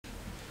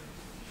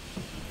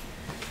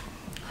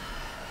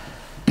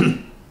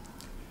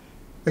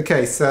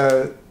Okay,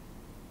 so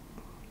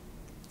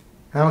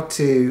how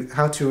to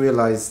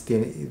realize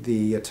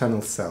the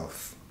eternal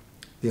self,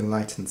 the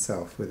enlightened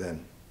self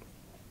within.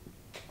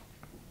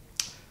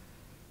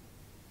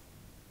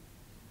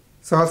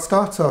 So I'll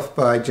start off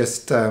by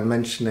just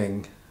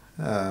mentioning,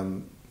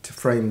 to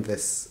frame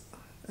this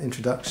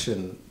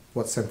introduction,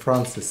 what St.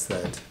 Francis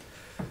said.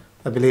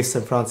 I believe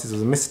St. Francis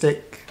was a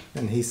mystic,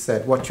 and he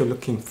said, what you're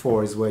looking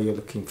for is where you're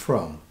looking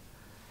from.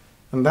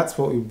 And that's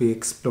what we'll be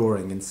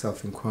exploring in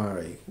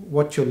self-inquiry.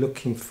 What you're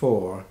looking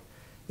for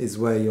is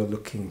where you're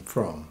looking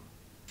from.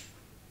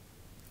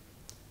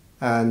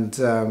 And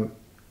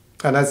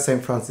as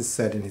St. Francis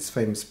said in his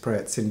famous prayer,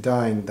 it's in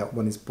dying that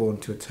one is born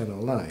to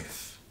eternal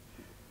life.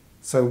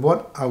 So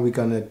what are we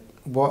going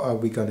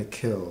to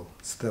kill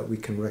so that we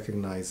can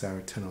recognize our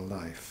eternal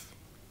life?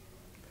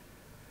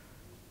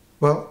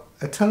 Well,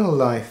 eternal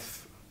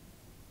life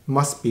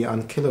must be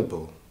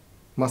unkillable,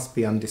 must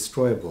be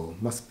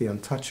undestroyable, must be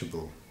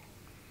untouchable,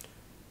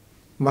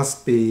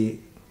 must be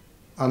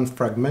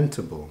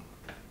unfragmentable,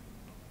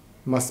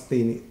 must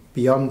be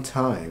beyond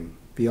time,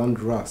 beyond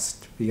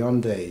rust,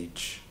 beyond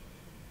age,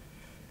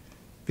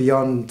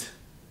 beyond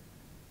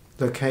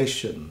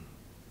location.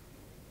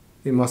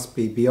 It must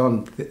be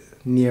beyond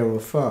near or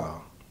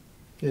far.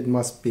 It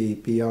must be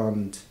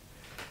beyond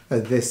a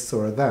this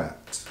or a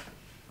that.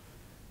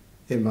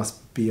 It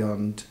must be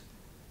beyond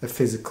a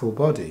physical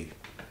body.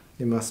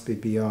 It must be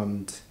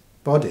beyond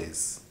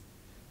bodies.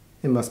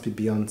 It must be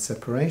beyond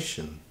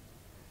separation.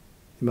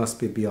 It must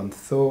be beyond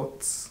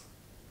thoughts.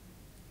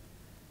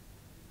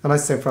 And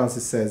as St.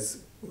 Francis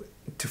says,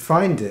 to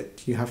find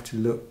it, you have to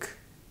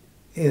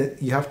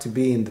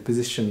be in the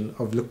position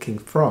of looking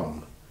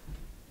from,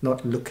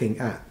 not looking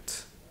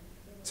at.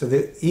 So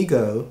the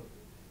ego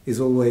is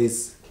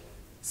always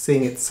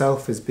seeing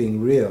itself as being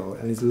real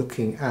and is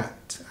looking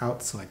at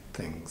outside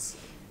things.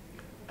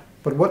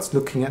 But what's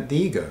looking at the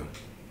ego?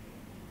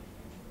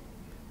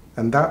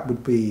 And that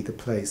would be the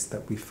place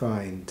that we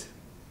find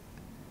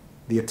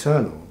the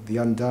eternal, the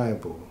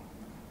undiable,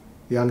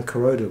 the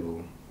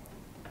uncorrodable,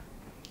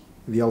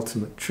 the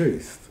ultimate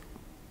truth.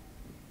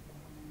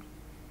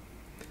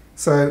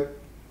 So,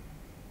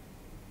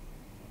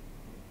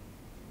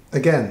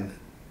 again,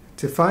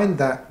 to find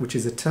that which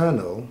is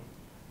eternal,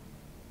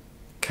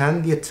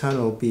 can the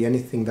eternal be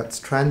anything that's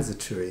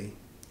transitory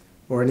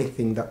or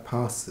anything that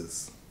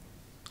passes?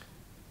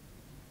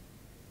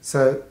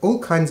 So all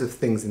kinds of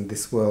things in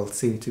this world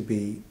seem to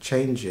be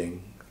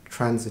changing,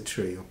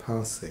 transitory or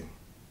passing.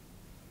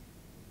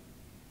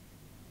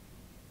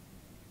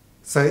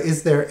 So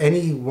is there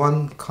any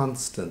one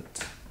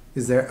constant?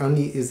 Is there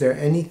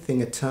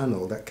anything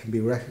eternal that can be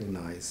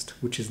recognized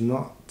which is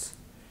not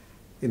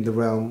in the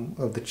realm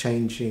of the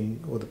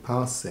changing or the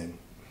passing?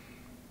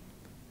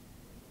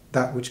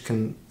 That which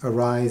can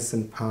arise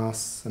and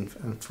pass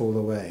and fall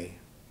away.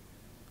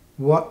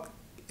 What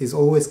is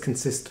always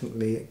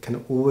consistently,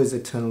 can always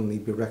eternally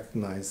be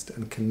recognized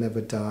and can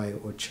never die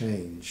or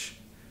change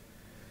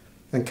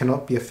and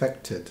cannot be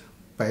affected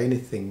by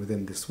anything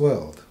within this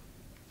world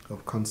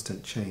of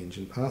constant change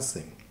and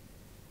passing.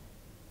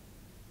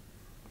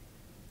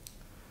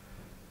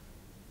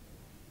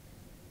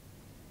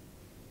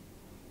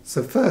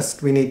 So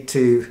first we need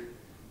to,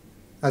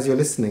 as you're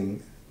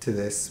listening to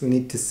this, we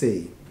need to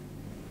see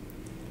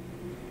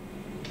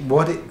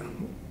what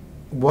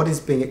is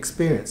being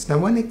experienced.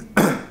 Now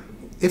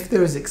if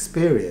there is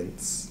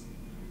experience,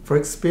 for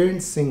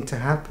experiencing to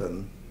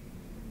happen,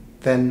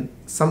 then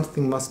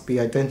something must be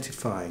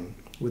identifying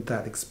with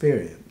that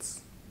experience.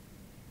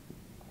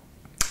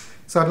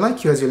 So I'd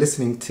like you, as you're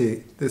listening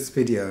to this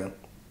video,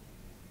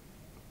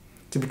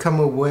 to become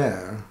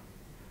aware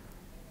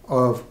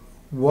of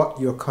what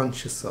you're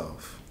conscious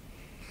of.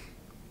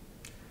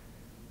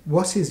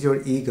 What is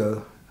your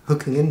ego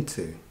hooking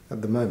into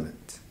at the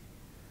moment?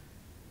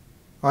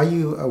 Are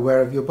you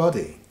aware of your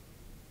body?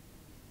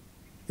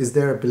 Is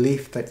there a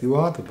belief that you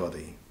are the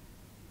body?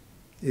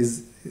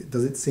 Does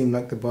it seem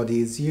like the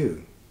body is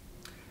you?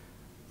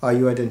 Are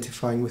you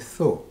identifying with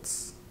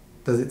thoughts?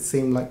 Does it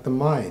seem like the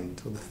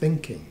mind or the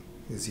thinking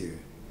is you?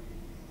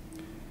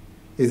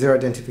 Is there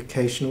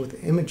identification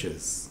with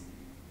images?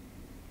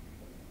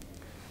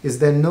 Is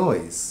there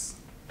noise?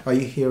 Are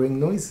you hearing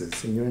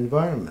noises in your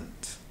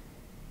environment?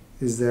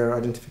 Is there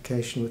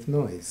identification with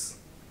noise?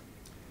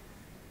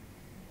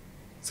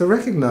 So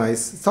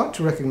start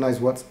to recognize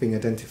what's being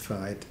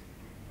identified.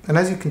 And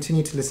as you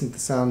continue to listen to the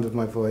sound of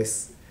my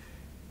voice,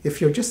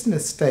 if you're just in a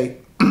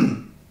state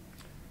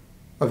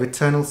of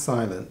eternal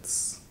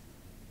silence,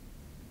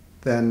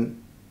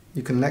 then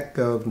you can let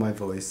go of my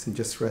voice and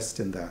just rest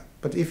in that.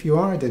 But if you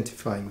are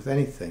identifying with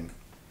anything,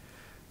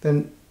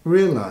 then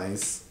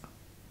realize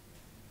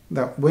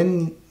that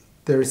when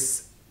there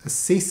is a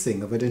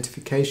ceasing of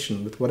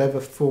identification with whatever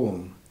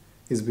form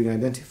is being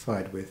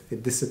identified with,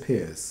 it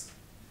disappears.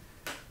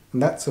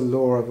 And that's a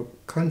law of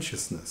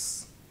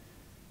consciousness,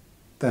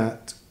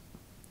 that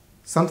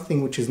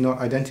something which is not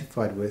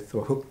identified with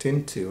or hooked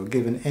into or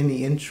given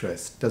any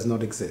interest does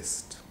not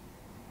exist.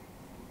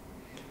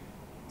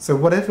 So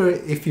whatever,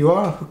 if you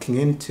are hooking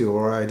into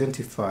or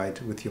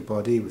identified with your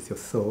body, with your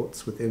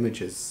thoughts, with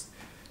images,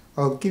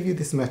 I'll give you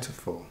this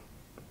metaphor.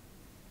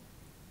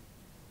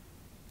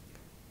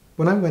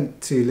 When I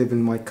went to live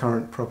in my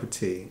current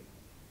property,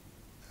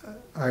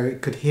 I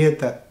could hear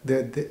that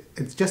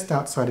it's just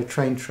outside a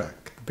train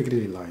track, the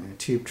Piccadilly line, a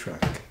tube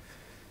track.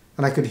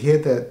 And I could hear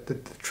the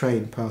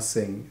train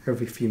passing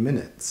every few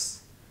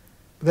minutes.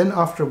 But then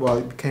after a while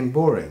it became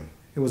boring.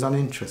 It was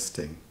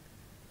uninteresting.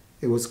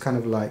 It was kind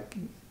of like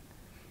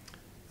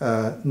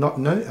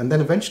and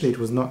then eventually it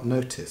was not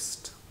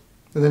noticed.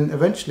 And then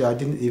eventually I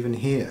didn't even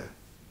hear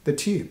the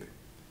tube.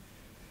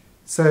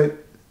 So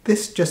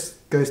this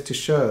just goes to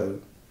show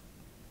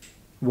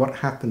what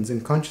happens in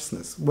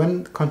consciousness.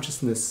 When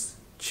consciousness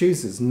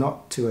chooses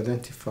not to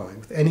identify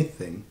with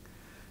anything,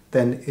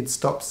 then it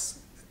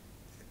stops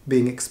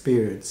being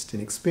experienced in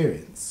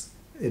experience.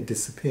 It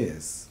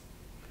disappears.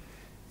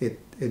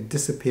 It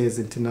disappears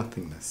into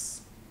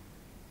nothingness,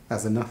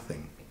 as a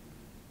nothing.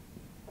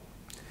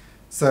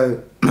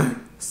 So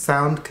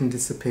sound can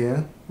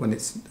disappear when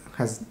it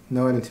has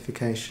no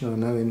identification or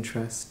no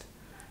interest.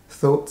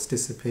 Thoughts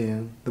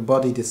disappear. The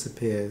body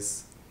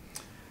disappears.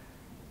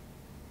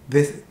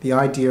 The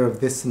idea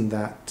of this and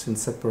that and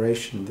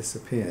separation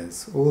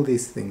disappears. All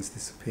these things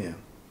disappear.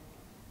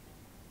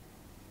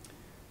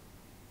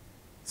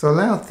 So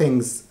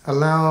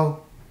allow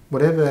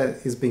whatever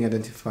is being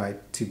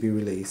identified to be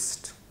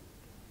released.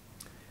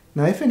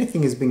 Now, if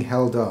anything is being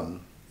held on,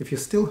 if you're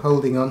still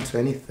holding on to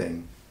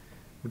anything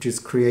which is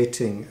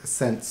creating a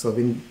sense of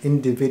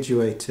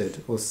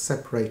individuated or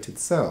separated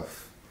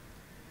self,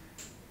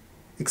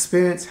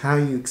 experience how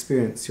you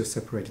experience your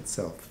separated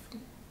self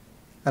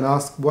and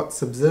ask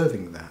what's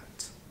observing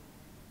that.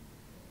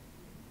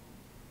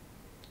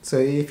 So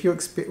if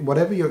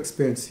whatever you're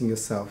experiencing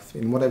yourself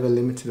in whatever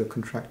limited or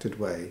contracted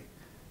way,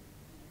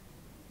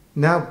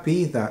 now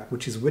be that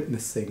which is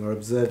witnessing or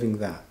observing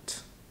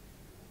that.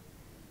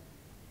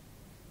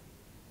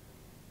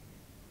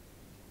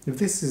 If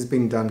this is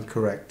being done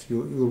correct,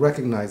 you'll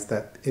recognize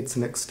that it's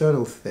an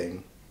external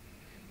thing.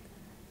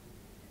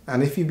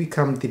 And if you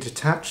become the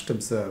detached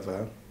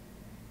observer,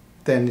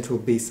 then it will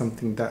be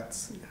something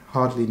that's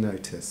hardly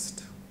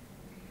noticed.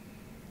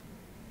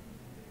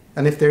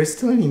 And if there is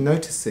still any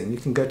noticing, you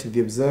can go to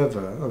the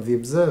observer of the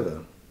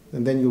observer,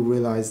 and then you'll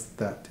realize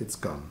that it's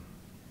gone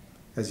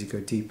as you go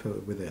deeper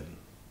within.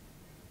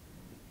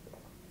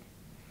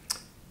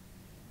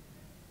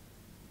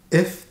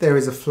 If there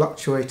is a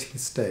fluctuating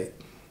state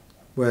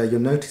where you're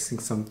noticing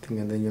something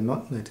and then you're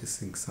not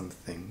noticing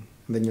something,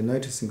 and then you're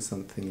noticing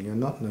something and you're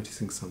not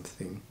noticing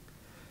something,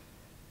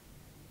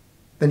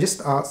 then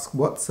just ask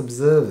what's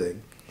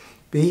observing.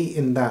 Be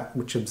in that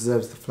which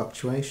observes the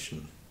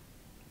fluctuation.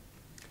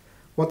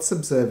 What's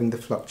observing the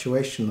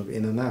fluctuation of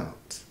in and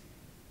out?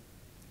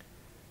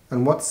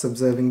 And what's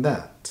observing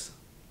that?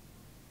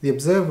 The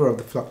observer of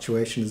the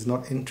fluctuation is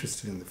not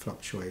interested in the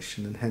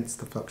fluctuation, and hence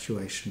the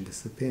fluctuation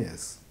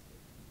disappears.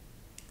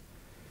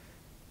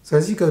 So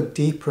as you go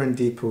deeper and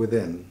deeper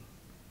within,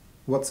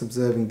 what's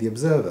observing the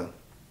observer?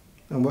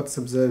 And what's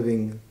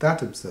observing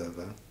that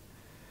observer?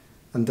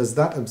 And does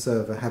that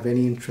observer have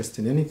any interest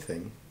in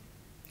anything?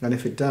 And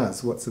if it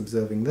does, what's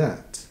observing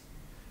that?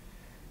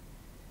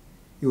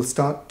 You'll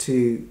start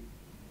to,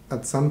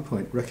 at some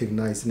point,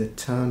 recognize an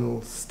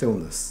eternal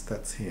stillness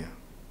that's here.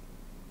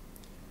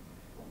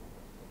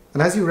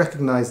 And as you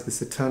recognize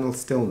this eternal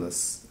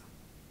stillness,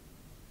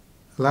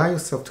 allow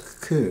yourself to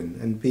cocoon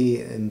and be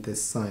in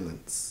this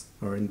silence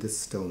or in this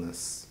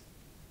stillness.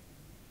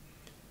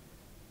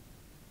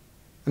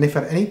 And if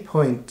at any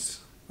point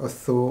a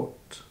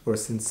thought or a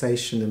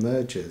sensation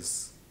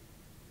emerges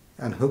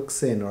and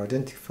hooks in or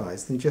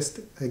identifies, then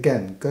just,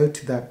 again, go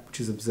to that which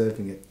is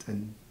observing it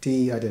and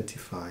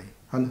de-identify,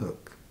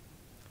 unhook,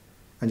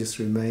 and just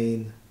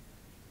remain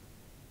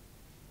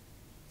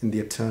in the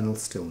eternal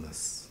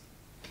stillness.